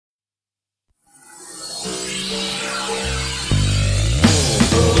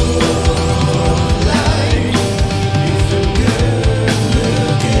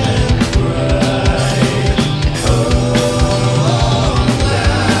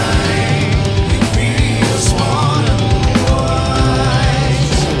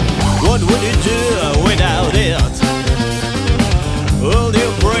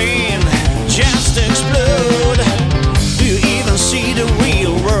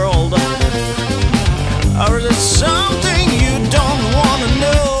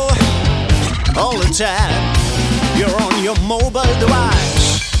mobile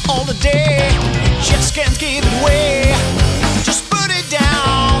device all the day. You just can't give it away. Just put it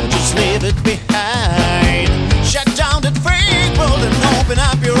down, just leave it behind. Shut down that fake world and open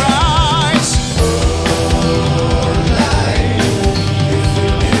up your eyes.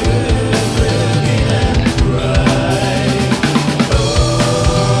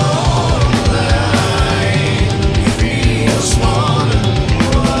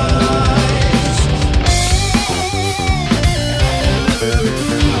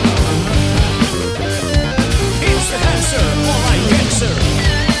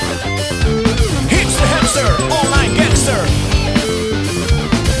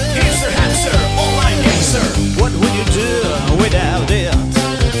 What would you do without it?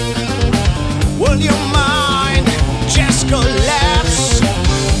 Will your mind just collapse?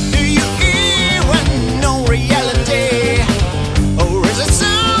 Do you even know reality? Or is it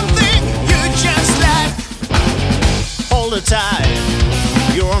something you just lack? All the time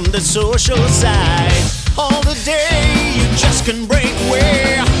you're on the social side. All the day you just can't break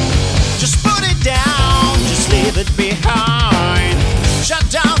away. Just put it down, just leave it behind. Shut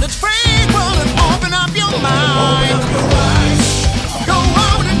down that fake world and open up your mind.